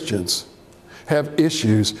most Christians have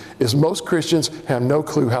issues is most Christians have no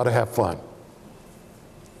clue how to have fun.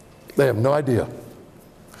 They have no idea.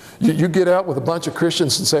 You get out with a bunch of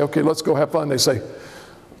Christians and say, okay, let's go have fun. They say,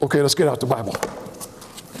 okay, let's get out the Bible.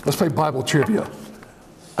 Let's play Bible trivia.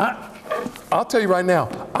 I'll tell you right now,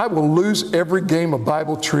 I will lose every game of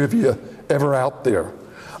Bible trivia ever out there.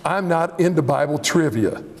 I'm not into Bible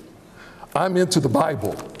trivia. I'm into the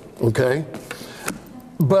Bible, okay?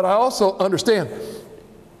 But I also understand,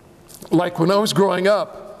 like when I was growing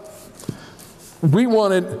up, we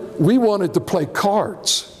wanted to play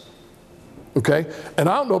cards, okay? And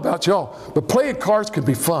I don't know about y'all, but playing cards can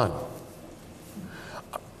be fun.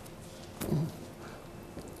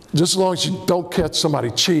 Just as long as you don't catch somebody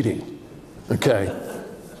cheating, okay?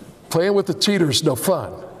 Playing with the cheaters is no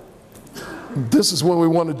fun. This is when we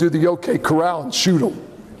want to do the OK Corral and shoot them,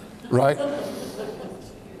 right?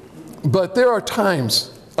 But there are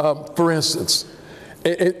times, for instance,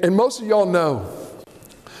 and most of y'all know,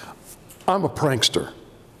 I'm a prankster.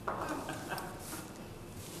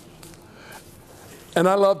 And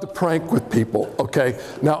I love to prank with people, okay?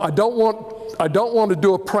 Now, I don't want to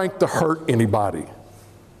do a prank to hurt anybody,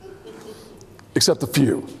 except a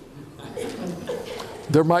few.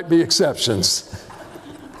 There might be exceptions.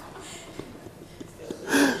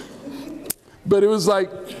 But it was like,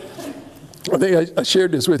 I think I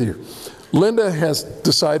shared this with you. Linda has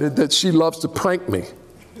decided that she loves to prank me,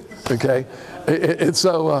 okay? And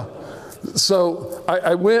so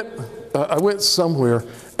I went somewhere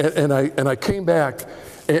and I came back,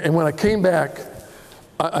 and when I came back,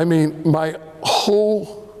 I mean, my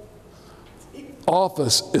whole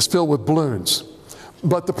office is filled with balloons.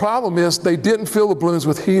 But the problem is they didn't fill the balloons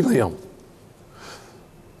with helium.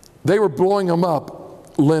 They were blowing them up,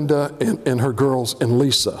 Linda and her girls and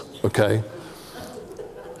Lisa, okay?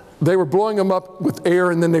 They were blowing them up with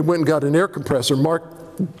air, and then they went and got an air compressor. Mark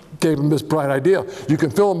gave them this bright idea. You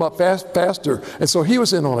can fill them up faster. And so he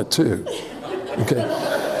was in on it too,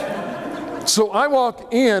 okay? So I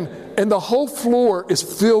walk in, and the whole floor is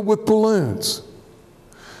filled with balloons.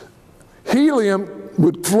 Helium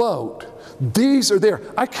would float. These are there.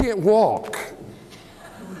 I can't walk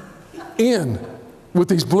in with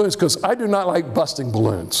these balloons because I do not like busting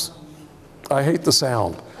balloons. I hate the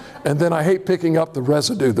sound. And then I hate picking up the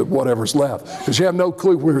residue, that whatever's left, because you have no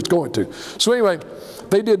clue where it's going to. So anyway,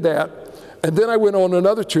 they did that. And then I went on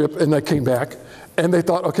another trip, and I came back, and they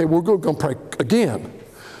thought, okay, we're going to prank again.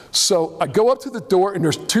 So I go up to the door, and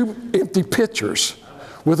there's 2 empty pitchers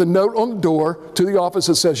with a note on the door to the office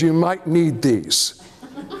that says, you might need these.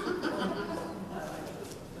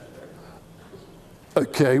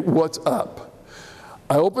 Okay, what's up?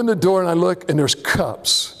 I open the door and I look, and there's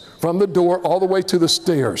cups from the door all the way to the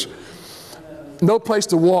stairs. No place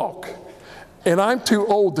to walk. And I'm too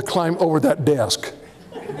old to climb over that desk.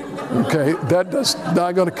 Okay, that's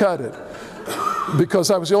not going to cut it.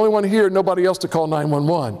 Because I was the only one here, nobody else to call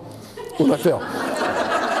 911 when I fell.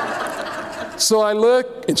 So I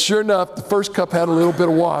look, and sure enough, the first cup had a little bit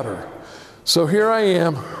of water. So here I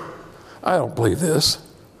am. I don't believe this.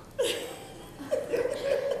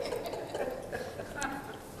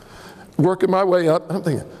 Working my way up, I'm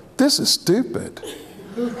thinking, this is stupid.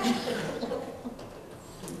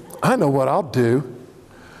 I know what I'll do.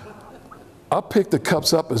 I'll pick the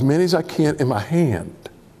cups up, as many as I can, in my hand,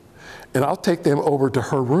 and I'll take them over to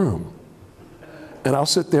her room, and I'll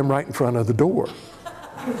sit them right in front of the door.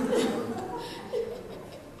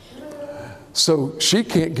 So she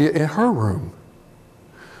can't get in her room.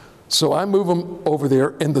 So I move them over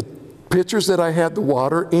there, and the pitchers that I had the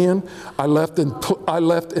water in, I left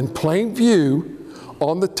in plain view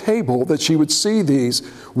on the table that she would see these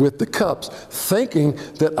with the cups, thinking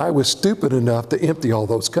that I was stupid enough to empty all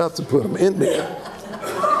those cups and put them in there.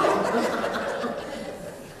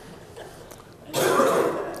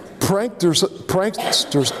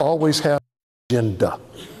 Pranksters always have an agenda.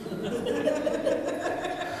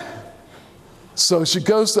 So she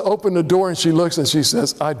goes to open the door, and she looks and she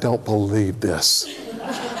says, I don't believe this.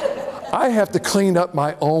 I have to clean up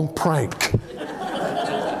my own prank.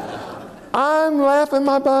 I'm laughing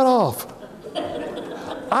my butt off.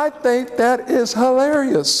 I think that is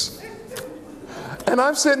hilarious. And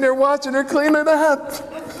I'm sitting there watching her clean it up.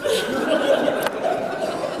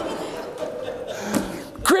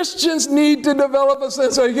 Christians need to develop a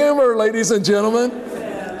sense of humor, ladies and gentlemen.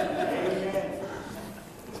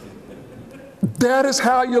 That is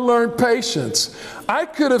how you learn patience. I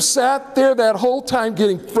could have sat there that whole time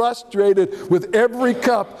getting frustrated with every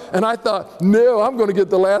cup, and I thought, no, I'm going to get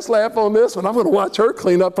the last laugh on this one. I'm going to watch her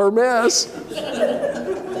clean up her mess.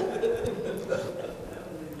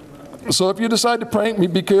 So if you decide to prank me,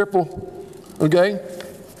 be careful, okay?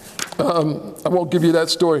 I won't give you that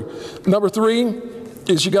story. Number 3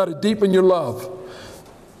 is you got to deepen your love.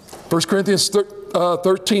 1 Corinthians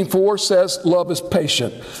 13:4 says love is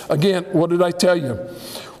patient. Again, what did I tell you?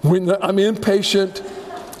 When I'm impatient,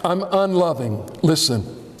 I'm unloving. Listen,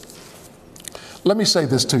 let me say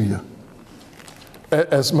this to you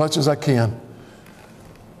as much as I can.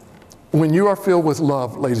 When you are filled with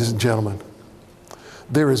love, ladies and gentlemen,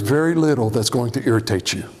 there is very little that's going to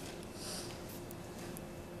irritate you.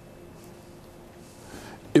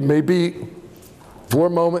 It may be for a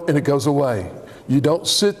moment and it goes away. You don't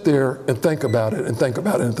sit there and think about it and think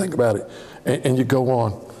about it and think about it, and you go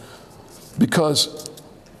on. Because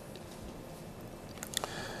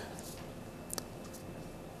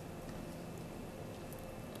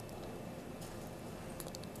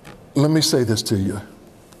let me say this to you.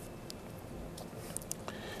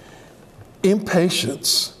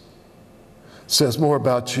 Impatience says more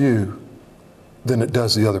about you than it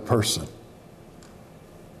does the other person.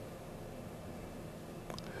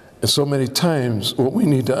 And so many times, what we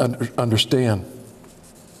need to understand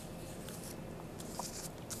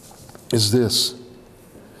is this.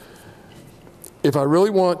 If I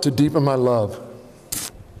really want to deepen my love,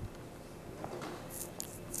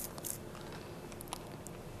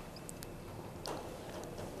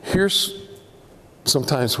 here's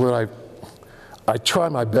sometimes what I try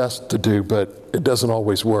my best to do, but it doesn't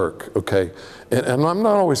always work, okay? And I'm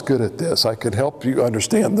not always good at this. I could help you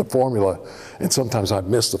understand the formula, and sometimes I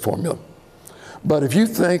miss the formula. But if you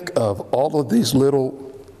think of all of these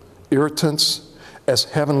little irritants as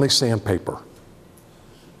heavenly sandpaper,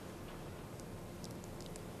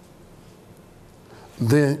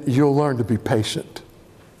 then you'll learn to be patient.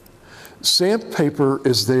 Sandpaper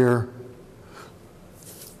is there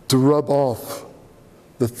to rub off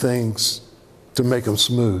the things to make them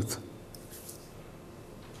smooth.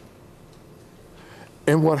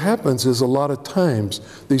 And what happens is a lot of times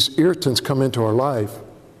these irritants come into our life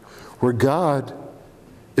where God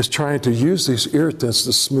is trying to use these irritants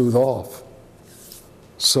to smooth off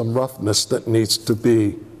some roughness that needs to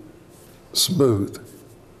be smooth,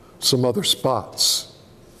 some other spots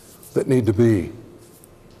that need to be,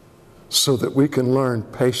 so that we can learn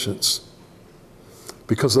patience.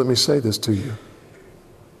 Because let me say this to you.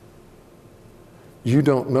 You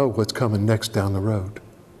don't know what's coming next down the road.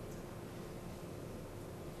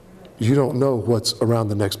 You don't know what's around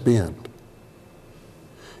the next bend.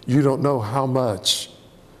 You don't know how much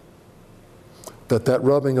that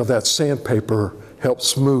rubbing of that sandpaper helped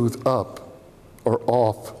smooth up or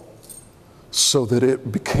off so that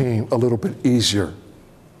it became a little bit easier.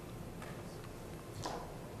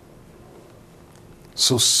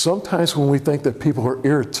 So sometimes when we think that people are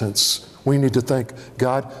irritants, we need to think,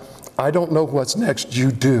 God, I don't know what's next,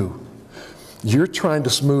 you do. You're trying to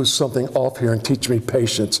smooth something off here and teach me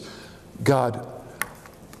patience. God,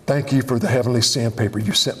 thank you for the heavenly sandpaper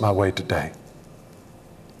you sent my way today.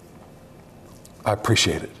 I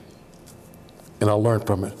appreciate it. And I'll learn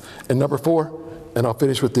from it. And number 4, and I'll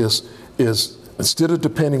finish with this, is instead of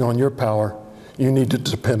depending on your power, you need to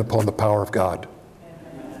depend upon the power of God.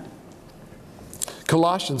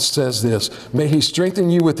 Colossians says this, may he strengthen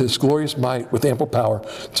you with his glorious might, with ample power,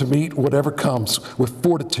 to meet whatever comes with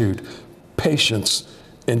fortitude, patience,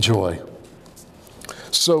 and joy.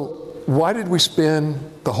 So why did we spend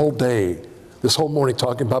the whole day, this whole morning,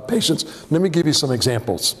 talking about patience? Let me give you some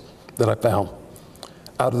examples that I found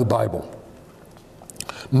out of the Bible.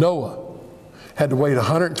 Noah had to wait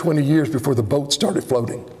 120 years before the boat started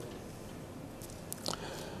floating.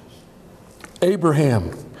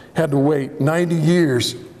 Abraham had to wait 90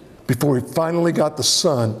 years before he finally got the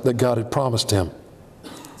son that God had promised him.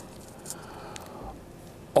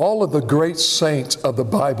 All of the great saints of the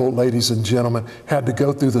Bible, ladies and gentlemen, had to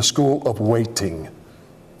go through the school of waiting.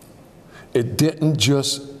 It didn't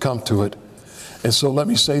just come to it. And so let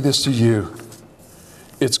me say this to you.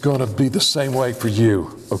 It's going to be the same way for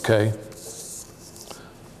you, okay?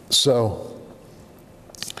 So,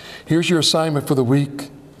 here's your assignment for the week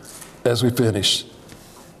as we finish.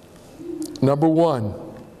 Number 1,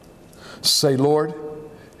 Say, Lord,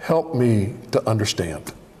 help me to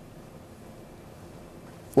understand.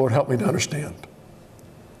 Lord, help me to understand.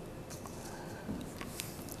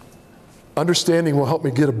 Understanding will help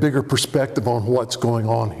me get a bigger perspective on what's going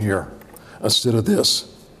on here instead of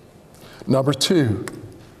this. Number 2,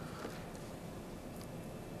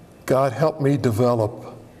 God, help me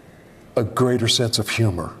develop a greater sense of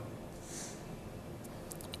humor.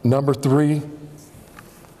 Number 3,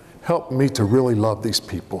 help me to really love these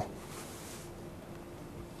people.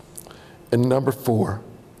 And number 4,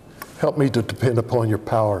 help me to depend upon your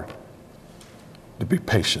power to be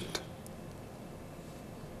patient.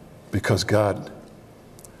 Because God,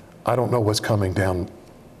 I don't know what's coming down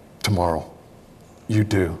tomorrow. You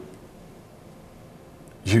do.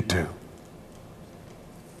 You do.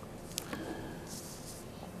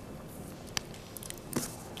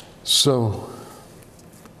 So,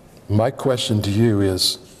 my question to you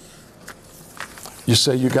is, you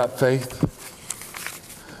say you got faith?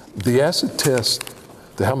 The acid test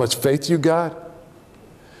to how much faith you got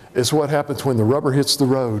is what happens when the rubber hits the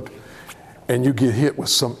road and you get hit with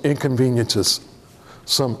some inconveniences,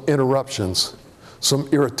 some interruptions, some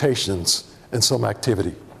irritations, and some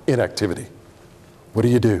inactivity. What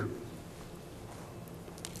do?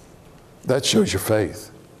 That shows your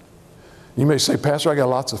faith. You may say, Pastor, I got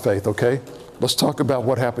lots of faith, okay? Let's talk about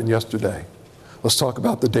what happened yesterday. Let's talk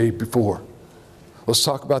about the day before. Let's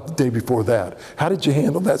talk about the day before that. How did you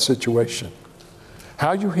handle that situation?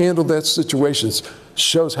 How you handle that situation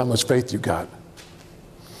shows how much faith you got.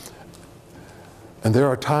 And there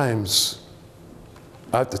are times,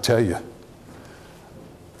 I have to tell you,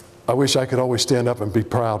 I wish I could always stand up and be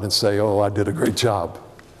proud and say, oh, I did a great job.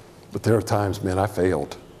 But there are times, man, I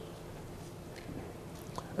failed.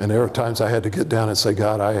 And there are times I had to get down and say,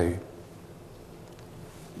 God, I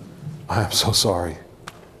am so sorry.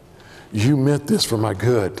 You meant this for my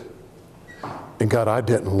good. And God, I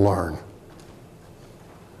didn't learn.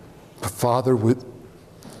 But Father,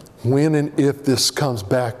 when and if this comes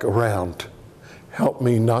back around, help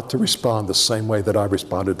me not to respond the same way that I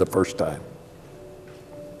responded the first time.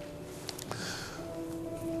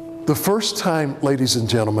 The first time, ladies and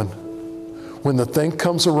gentlemen, when the thing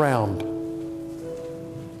comes around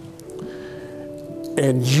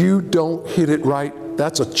and you don't hit it right,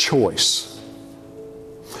 that's a choice.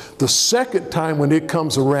 The second time when it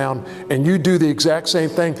comes around and you do the exact same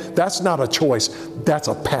thing, that's not a choice, that's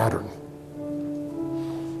a pattern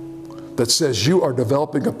that says you are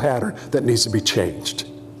developing a pattern that needs to be changed.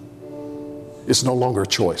 It's no longer a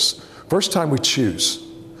choice. First time we choose.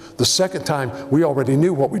 The second time, we already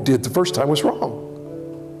knew what we did the first time was wrong.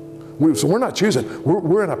 So we're not choosing.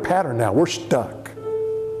 We're in a pattern now. We're stuck.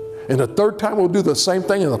 And the third time, we'll do the same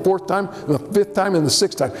thing, and the fourth time, and the fifth time, and the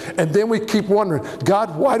sixth time. And then we keep wondering,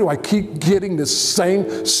 God, why do I keep getting this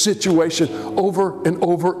same situation over and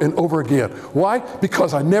over and over again? Why?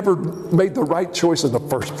 Because I never made the right choice in the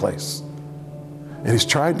first place. And He's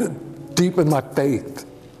trying to deepen my faith.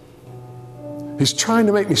 He's trying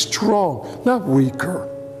to make me strong, not weaker.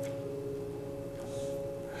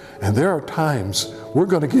 And there are times we're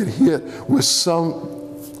going to get hit with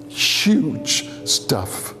some huge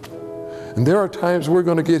stuff. And there are times we're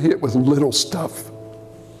going to get hit with little stuff.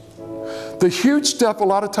 The huge stuff, a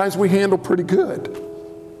lot of times we handle pretty good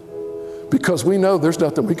because we know there's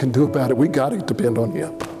nothing we can do about it. We got to depend on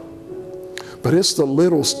Him. But it's the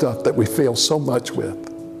little stuff that we fail so much with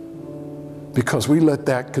because we let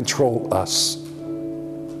that control us.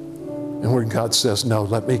 And when God says, no,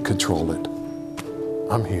 let me control it.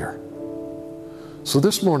 I'm here. So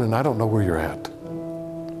this morning, I don't know where you're at.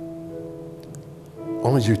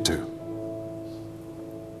 Only you do.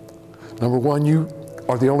 Number one, you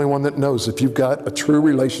are the only one that knows if you've got a true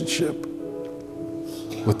relationship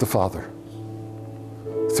with the Father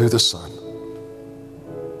through the Son.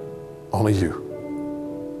 Only you.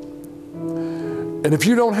 And if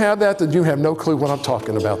you don't have that, then you have no clue what I'm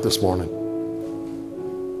talking about this morning.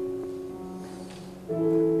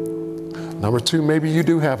 Number two, maybe you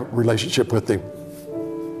do have a relationship with Him.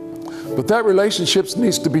 But that relationship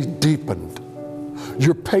needs to be deepened.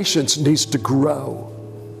 Your patience needs to grow.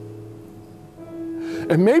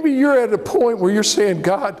 And maybe you're at a point where you're saying,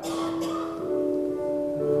 God,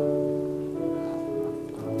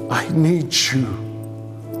 I need you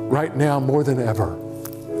right now more than ever.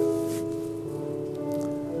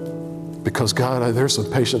 Because God, there's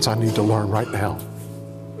some patience I need to learn right now.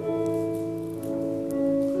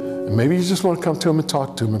 And maybe you just want to come to Him and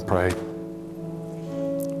talk to Him and pray.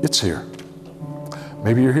 It's here.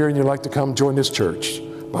 Maybe you're here and you'd like to come join this church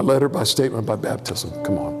by letter, by statement, by baptism.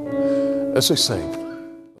 Come on. Let's just sing.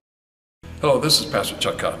 Hello, this is Pastor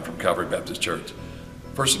Chuck Cotton from Calvary Baptist Church.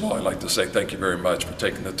 First of all, I'd like to say thank you very much for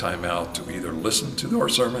taking the time out to either listen to our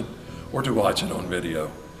sermon or to watch it on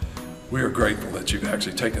video. We are grateful that you've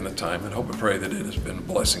actually taken the time and hope and pray that it has been a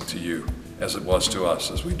blessing to you as it was to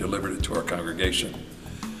us as we delivered it to our congregation.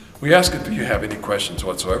 We ask if you have any questions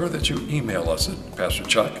whatsoever that you email us at Pastor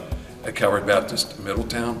Chuck at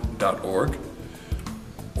CalvaryBaptistMiddletown.org,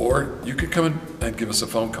 or you could come in and give us a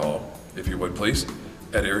phone call, if you would please,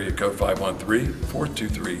 at area code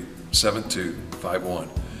 513-423-7251.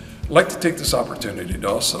 I'd like to take this opportunity to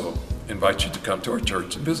also invite you to come to our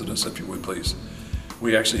church and visit us, if you would please.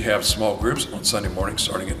 We actually have small groups on Sunday morning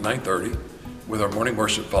starting at 9:30, with our morning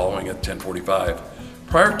worship following at 10:45.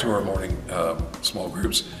 Prior to our morning small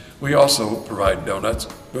groups, we also provide donuts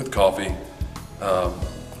with coffee,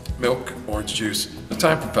 milk, orange juice, a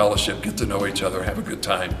time for fellowship, get to know each other, have a good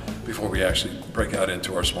time before we actually break out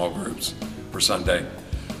into our small groups for Sunday.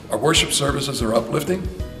 Our worship services are uplifting,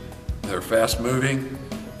 they're fast moving,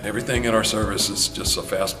 and everything in our service is just a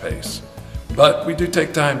fast pace. But we do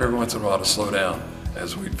take time every once in a while to slow down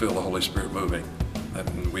as we feel the Holy Spirit moving,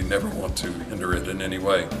 and we never want to hinder it in any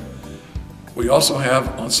way. We also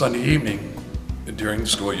have on Sunday evening during the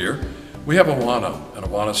school year, we have Awana, and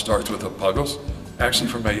Awana starts with the Puggles, actually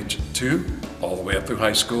from age 2 all the way up through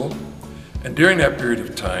high school. And during that period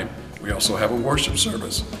of time, we also have a worship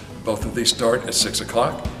service. Both of these start at 6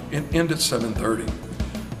 o'clock and end at 7:30.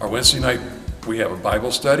 Our Wednesday night, we have a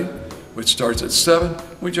Bible study, which starts at 7.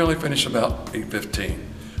 We generally finish about 8:15.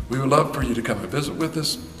 We would love for you to come and visit with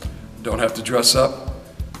us. Don't have to dress up,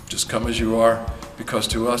 just come as you are, because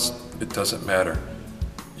to us, it doesn't matter.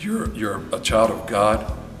 You're a child of God,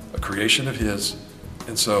 a creation of His,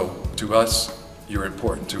 and so to us, you're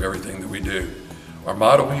important to everything that we do. Our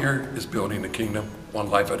motto here is building the kingdom one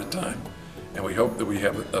life at a time, and we hope that we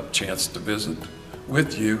have a chance to visit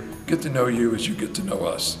with you, get to know you as you get to know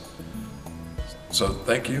us. So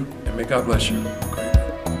thank you, and may God bless you.